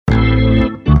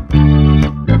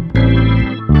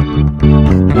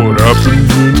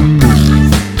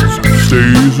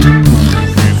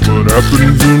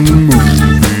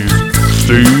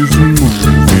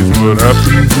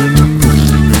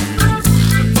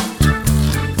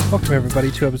Welcome,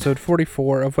 everybody, to episode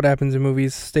 44 of What Happens in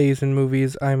Movies Stays in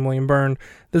Movies. I'm William Byrne.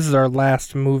 This is our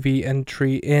last movie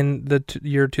entry in the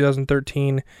year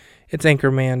 2013. It's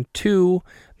Anchorman 2.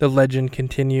 The legend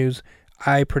continues.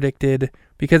 I predicted,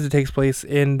 because it takes place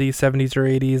in the 70s or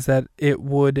 80s, that it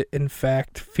would, in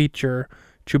fact, feature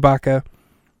Chewbacca.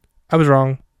 I was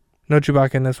wrong. No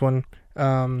Chewbacca in this one.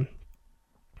 I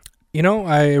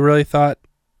really thought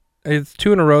it's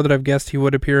 2 in a row that I've guessed he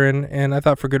would appear in, and I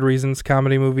thought for good reasons.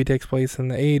 Comedy movie takes place in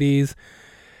the 80s.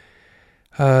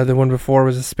 The one before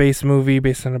was a space movie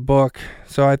based on a book.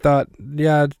 So I thought,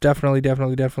 yeah, definitely.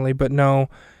 But no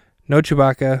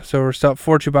Chewbacca. So we're still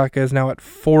 4 Chewbaccas, now at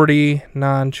 40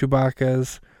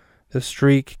 non-Chewbaccas. The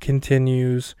streak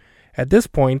continues. At this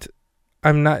point,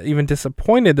 I'm not even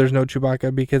disappointed there's no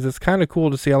Chewbacca, because it's kind of cool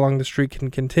to see how long the streak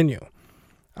can continue.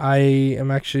 I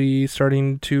am actually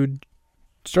starting to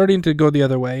go the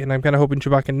other way, and I'm kind of hoping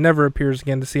Chewbacca never appears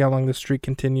again, to see how long the streak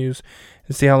continues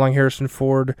and see how long Harrison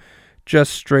Ford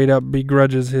just straight up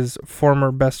begrudges his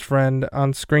former best friend,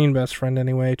 on-screen best friend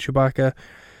anyway, Chewbacca.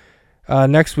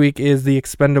 Next week is The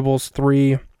Expendables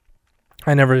 3.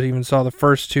 I never even saw the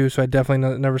first 2, so I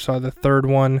definitely never saw the third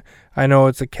one. I know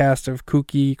it's a cast of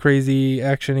kooky, crazy,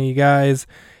 action-y guys,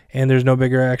 and there's no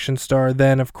bigger action star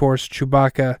than, of course,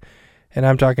 Chewbacca. And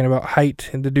I'm talking about height,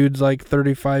 and the dude's like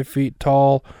 35 feet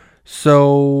tall,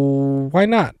 so why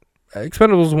not?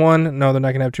 Expendables 1, no, they're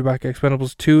not going to have Chewbacca.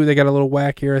 Expendables 2, they got a little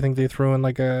whack here. I think they threw in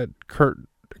like a Kurt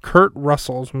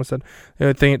Russell, someone said.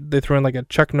 They threw in like a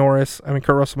Chuck Norris. I mean,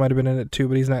 Kurt Russell might have been in it too,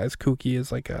 but he's not as kooky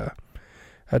as like a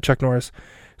Chuck Norris.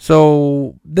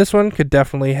 So this one could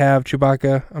definitely have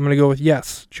Chewbacca. I'm going to go with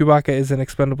yes. Chewbacca is in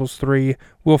Expendables 3.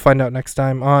 We'll find out next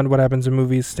time on What Happens in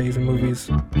Movies Stays in Movies.